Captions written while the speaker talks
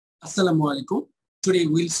Assalamu alaikum. Today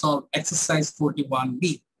we'll solve exercise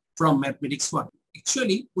 41b from mathematics 1.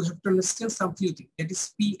 Actually, we have to understand some few things. That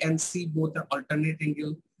is P and C both are alternate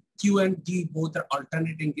angle, Q and D both are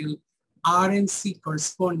alternate angle, R and C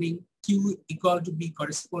corresponding, Q equal to B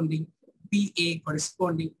corresponding, PA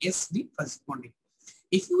corresponding, SD corresponding.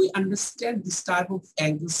 If we understand this type of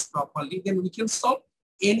angles properly, then we can solve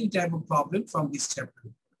any type of problem from this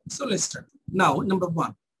chapter. So let's start. Now, number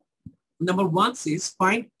one. Number one says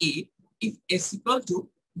find A if S equal to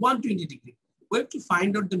 120 degree. We have to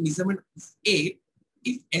find out the measurement of A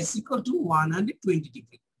if S equal to 120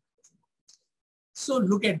 degree. So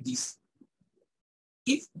look at this.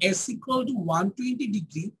 If S equal to 120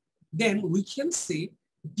 degree, then we can say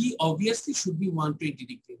D obviously should be 120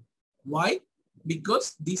 degree. Why?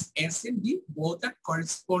 Because this S and D both are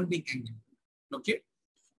corresponding angle. Okay.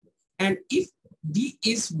 And if D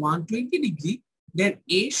is 120 degree, then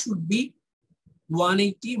A should be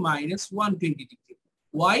 180 minus 120 degree.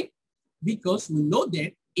 Why? Because we know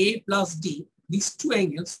that A plus D, these two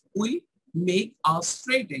angles will make a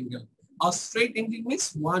straight angle. A straight angle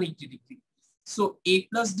means 180 degree. So A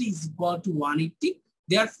plus D is equal to 180.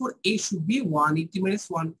 Therefore, A should be 180 minus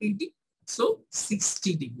 120. So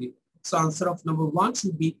 60 degree. So answer of number one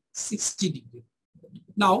should be 60 degree.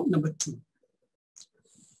 Now, number two.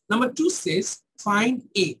 Number two says find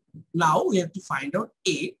A. Now we have to find out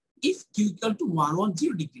A if Q equal to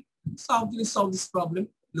 110 degree. So how can we solve this problem?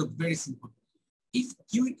 Look, very simple. If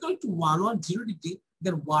Q equal to 110 degree,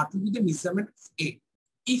 then what will be the measurement of A?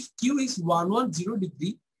 If Q is 110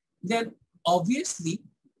 degree, then obviously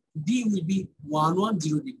D will be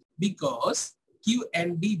 110 degree because Q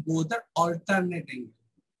and D both are alternate angle.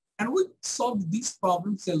 And we solve these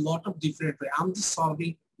problems a lot of different ways. I'm just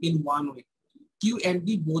solving in one way. Q and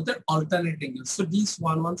D both are alternate angles. So D is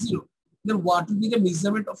 110. Then what will be the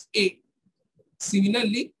measurement of A?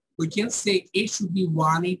 Similarly, we can say A should be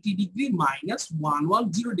 180 degree minus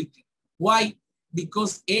 110 degree. Why?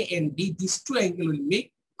 Because A and D, these two angles will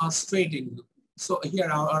make a straight angle. So here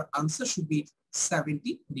our answer should be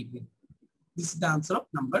 70 degree. This is the answer of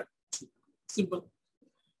number two. Simple.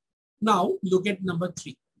 Now look at number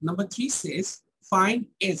three. Number three says find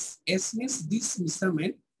S. S means this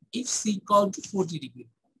measurement if C equal to 40 degree.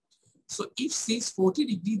 So if C is 40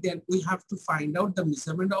 degree, then we have to find out the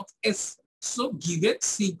measurement of S. So given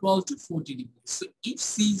C equal to 40 degree. So if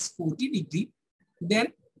C is 40 degree,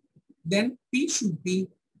 then P should be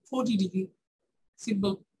 40 degree.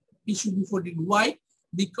 Simple. P should be 40 degree. Why?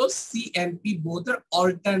 Because C and P both are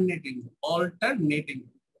alternate angle. Alternate angle.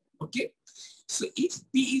 Okay. So if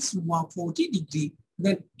P is 40 degree,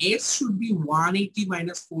 then S should be 180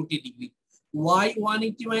 minus 40 degree. Why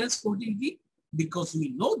 180 minus 40 degree? Because we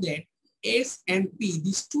know that S and P,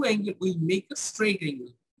 these two angles will make a straight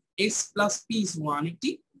angle. S plus P is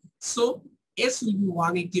 180. So S will be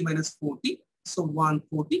 180 minus 40. So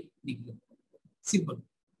 140 degree. Simple.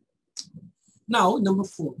 Now number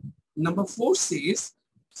four. Number four says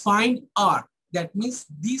find R. That means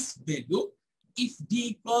this value if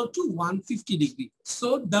D equal to 150 degree.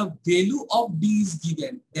 So the value of D is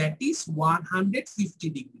given. That is 150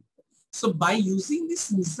 degree. So by using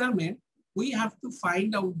this measurement, we have to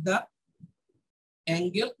find out the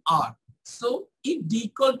angle R. So if D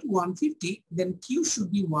equal to 150, then Q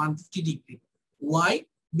should be 150 degree. Why?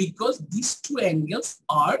 Because these two angles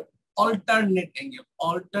are alternate angle.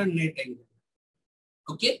 Alternate angle.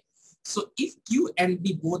 Okay. So if Q and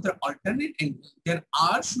D both are alternate angle, then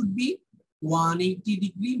R should be 180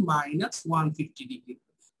 degree minus 150 degree.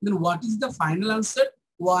 Then what is the final answer?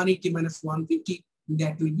 180 minus 150.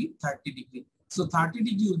 That will be 30 degree. So 30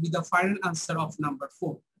 degree will be the final answer of number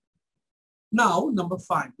four. Now number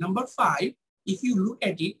five. Number five, if you look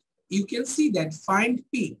at it, you can see that find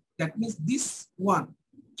P. That means this one,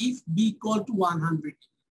 if B equal to 100.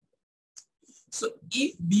 So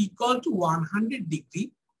if B equal to 100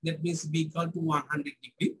 degree, that means B equal to 100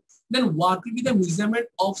 degree, then what will be the measurement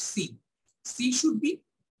of C? C should be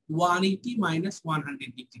 180 minus 100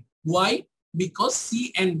 degree. Why? Because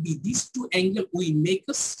C and B, these two angles will make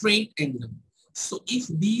a straight angle. So if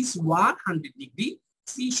B is 100 degree,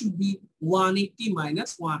 C should be 180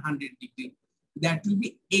 minus 100 degree. That will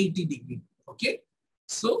be 80 degree. Okay.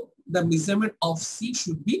 So the measurement of C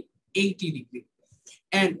should be 80 degree.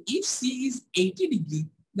 And if C is 80 degree,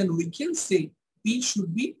 then we can say P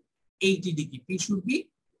should be 80 degree. P should be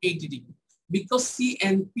 80 degree. Because C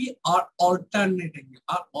and P are alternate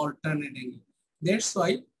angle. That's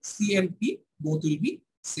why C and P both will be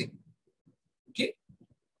same. Okay.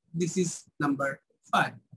 This is number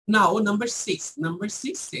five. Now number six. Number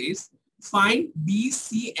six says find B,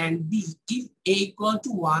 C, and D if A equal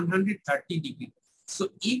to 130 degree. So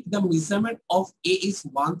if the measurement of A is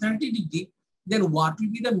 130 degree, then what will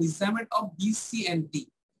be the measurement of B, C, and D?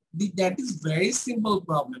 That is very simple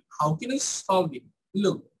problem. How can you solve it?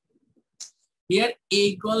 Look, here A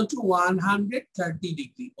equal to 130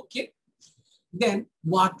 degree, okay? Then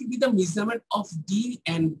what will be the measurement of D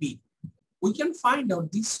and B? We can find out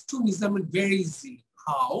these two measurements very easily.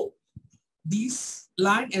 How? This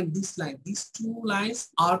line and this line, these two lines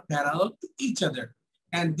are parallel to each other.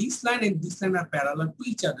 And this line and this line are parallel to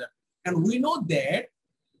each other. And we know that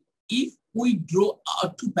if we draw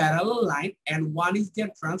two parallel line and one is their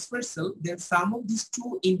transversal, then sum of these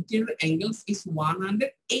two interior angles is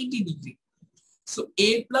 180 degree. So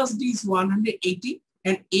A plus D is 180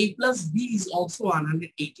 and A plus B is also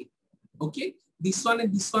 180. Okay, this one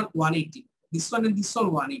and this one 180. This one and this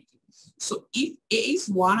one 180. So if A is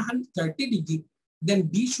 130 degree, then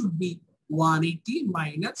B should be 180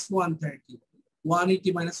 minus 130.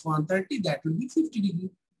 180 minus 130, that will be 50 degree.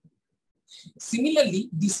 Similarly,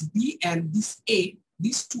 this B and this A,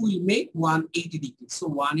 these two will make 180 degree. So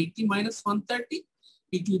 180 minus 130,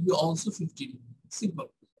 it will be also 50 degree.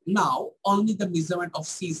 Simple. Now, only the measurement of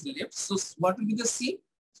C is left. So what will be the C?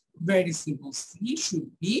 Very simple. C should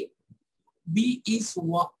be, B is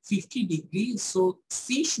 50 degrees. So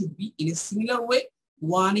C should be in a similar way,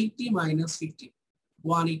 180 minus 50.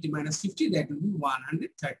 180 minus 50, that will be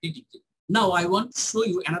 130 degree. Now, I want to show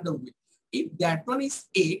you another way. If that one is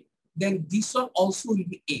A, then this one also will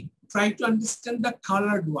be A. Try to understand the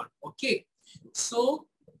colored one, okay? So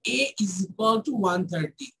A is equal to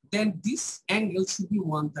 130. Then this angle should be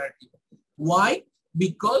 130. Why?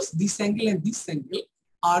 Because this angle and this angle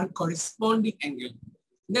are corresponding angle.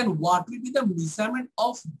 Then what will be the measurement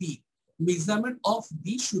of B? Measurement of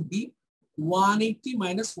B should be 180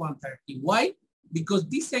 minus 130. Why? Because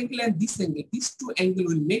this angle and this angle, these two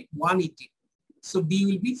angles will make 180. So B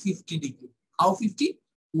will be 50 degree. How 50?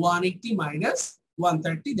 180 minus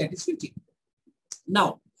 130, that is 50.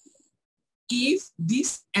 Now, if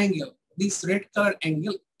this angle, this red color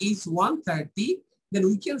angle is 130, then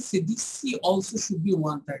we can say this C also should be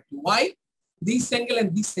 130. Why? This angle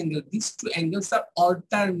and this angle, these two angles are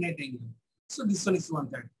alternate angle. So this one is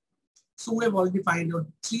 130. So we have already found out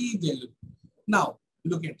three values. Now,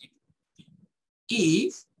 look at it.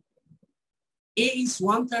 If A is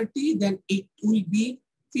 130, then it will be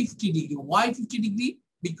 50 degree. Why 50 degree?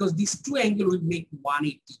 Because these two angles will make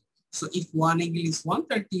 180. So if one angle is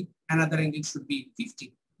 130, another angle should be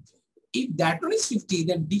 50. If that one is 50,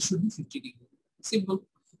 then D should be 50 degree. Simple.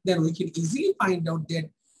 Then we can easily find out that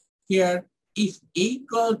here, if A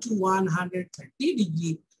equal to 130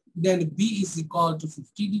 degree, then B is equal to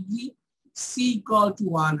 50 degree, C equal to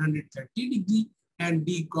 130 degree, and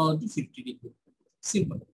D equal to 50 degree.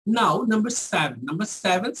 Simple. Now, number 7. Number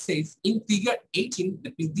 7 says in figure 18,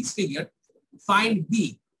 that is this figure, find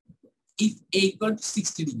B if A equal to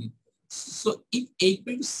 60 degree. So if A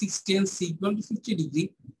equal to 60 and C equal to 50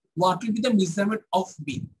 degree, what will be the measurement of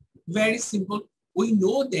B? Very simple. We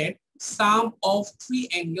know that sum of three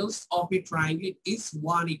angles of a triangle is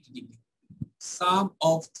 180 degree. Sum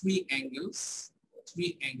of three angles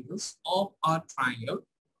of a triangle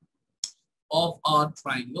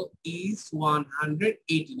is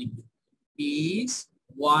 180 degree. Is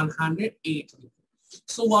 180 degree.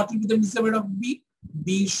 So what will be the measurement of B?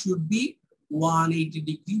 B should be 180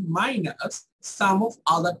 degree minus sum of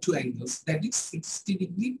other two angles, that is 60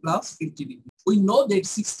 degree plus 50 degree. We know that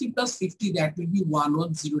 60 plus 50, that will be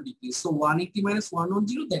 110 degrees. So 180 minus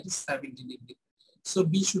 110, that is 70 degree. So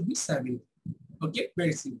B should be 70. Okay,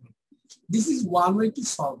 very simple. This is one way to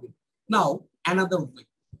solve it. Now, another way.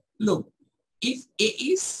 Look, if A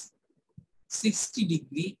is 60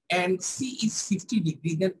 degree and C is 50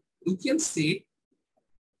 degree, then we can say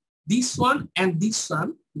this one and this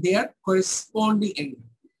one, they are corresponding angle.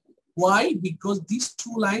 Why? Because these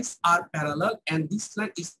two lines are parallel and this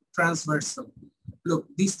line is transversal. Look,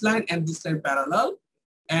 this line and this line parallel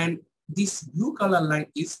and this blue color line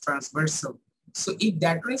is transversal. So if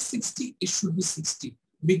that one is 60, it should be 60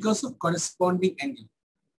 because of corresponding angle.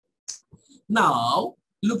 Now,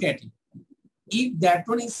 look at it. If that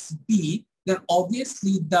one is B, then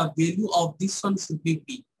obviously the value of this one should be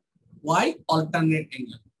B. Why? Alternate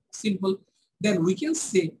angle. Simple. Then we can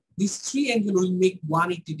say these three angles will make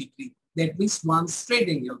 180 degree. That means one straight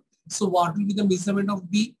angle. So what will be the measurement of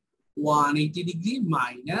B? 180 degree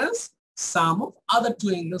minus sum of other two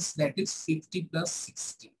angles, that is 50 plus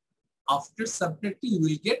 60. After subtracting, you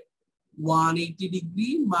will get 180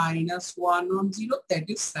 degree minus 110, that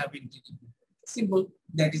is 70 degree. Simple.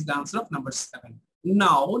 That is the answer of number 7.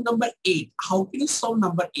 Now, number 8. How can you solve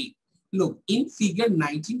number 8? Look, in figure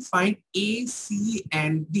 19, find A, C,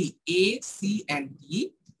 and D. A, C, and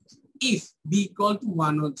D if B equal to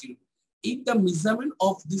 110. If the measurement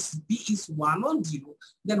of this B is 110,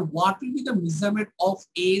 then what will be the measurement of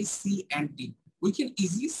A, C, and D? We can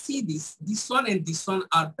easily see this. This one and this one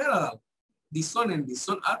are parallel. This one and this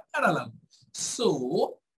one are parallel.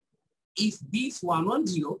 So, if B is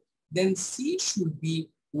 110, then C should be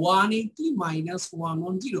 180 minus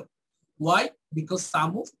 110. Why? Because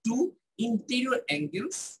sum of two interior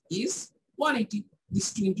angles is 180.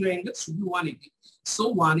 These two interior angles should be 180. So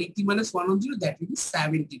 180 minus 110, that will be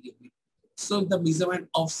 70 degrees. So the measurement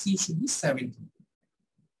of C should be 70.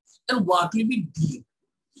 And what will be D?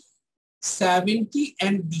 70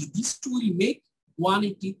 and D, these two will make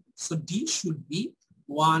 180. So D should be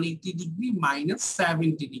 180 degree minus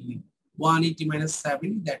 70 degree. 180 minus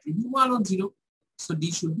 70, that will be 110. So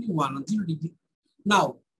D should be 110 degree.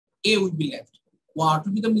 Now A will be left. What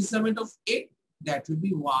will be the measurement of A? That will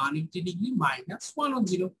be 180 degree minus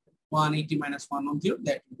 110. 180 minus 110,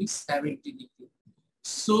 that will be 70 degree.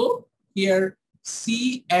 So here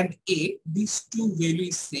C and A, these two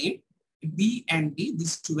values same. B and D,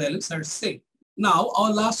 these two values are same. Now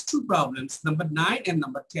our last two problems, number 9 and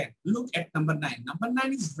number 10. Look at number 9. Number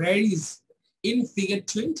 9 is very easy. In figure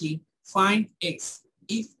 20, find X.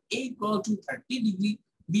 If A equal to 30 degree,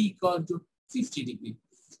 B equal to 50 degree.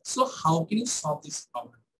 So how can you solve this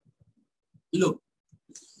problem? Look,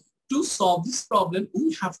 to solve this problem,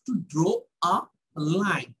 we have to draw a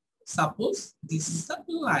line. Suppose this is the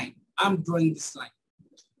line. I'm drawing this line.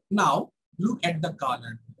 Now, look at the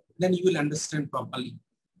color. Then you will understand properly.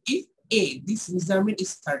 If A, this measurement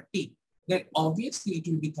is 30, then obviously it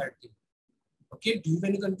will be 30. Okay, do you have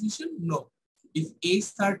any confusion? No. If A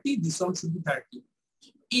is 30, this one should be 30.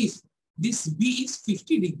 If this B is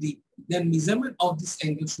 50 degree, then measurement of this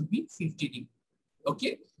angle should be 50 degree.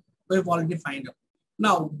 Okay, we have already found out.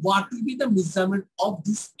 Now, what will be the measurement of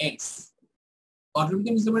this X? What will be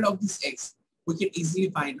the measurement of this X? We can easily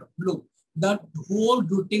find out. Look, the whole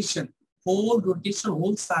rotation, whole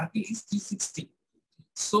circle is 360.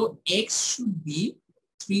 So X should be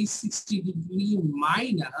 360 degree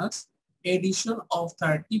minus addition of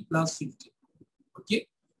 30 plus 50. Okay,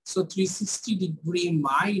 so 360 degree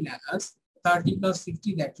minus 30 plus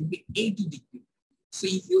 50, that will be 80 degree. So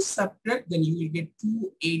if you subtract, then you will get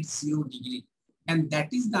 280 degree. And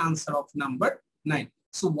that is the answer of number 9.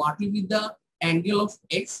 So what will be the angle of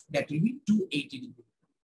X? That will be 280 degree.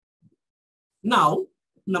 Now,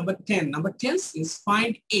 number 10. Number 10 says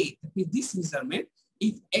find A, that means this measurement,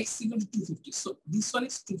 if X equal to 250. So this one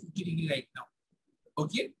is 250 degree right now.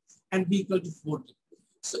 Okay, and B equal to 40.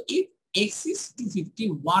 So if X is 250,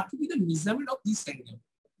 what will be the measurement of this angle?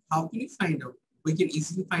 How can you find out? We can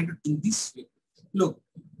easily find out in this way. Look,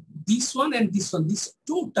 this one and this one, this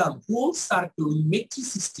total whole circle will make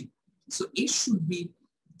 360. So it should be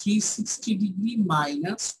 360 degree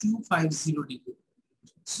minus 250 degree.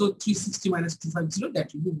 So 360 minus 250,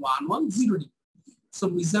 that will be 110 degree. So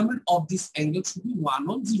measurement of this angle should be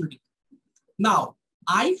 110 degree. Now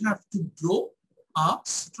I have to draw a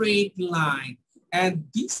straight line, and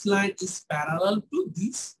this line is parallel to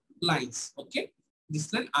these lines. Okay,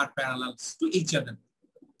 these lines are parallel to each other.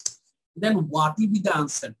 Then what will be the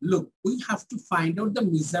answer? Look, we have to find out the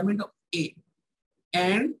measurement of A,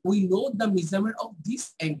 and we know the measurement of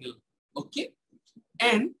this angle. Okay,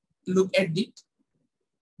 and look at it.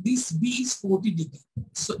 This B is 40 degree.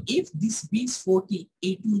 So if this B is 40,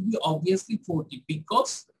 it will be obviously 40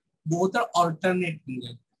 because both are alternate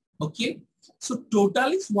angle. Okay, so total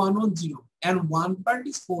is 110 and one part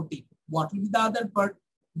is 40. What will be the other part?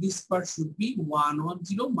 This part should be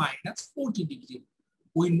 110 minus 40 degree.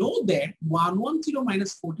 We know that 110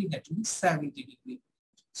 minus 40, that will be 70 degree.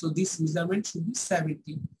 So this measurement should be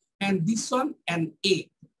 70. And this one and A,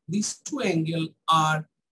 these two angles are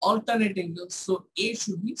alternate angles. So A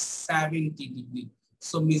should be 70 degree.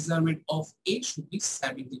 So measurement of A should be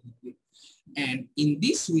 70 degree. And in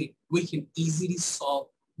this way, we can easily solve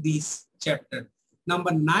this chapter.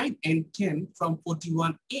 Number 9 and 10 from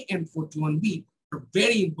 41A and 41B are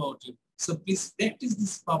very important. So please practice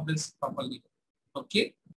these problems properly.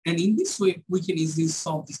 Okay, and in this way we can easily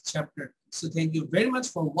solve this chapter. So thank you very much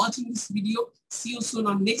for watching this video. See you soon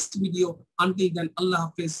on next video. Until then,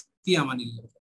 Allah Hafiz, fi amanillah.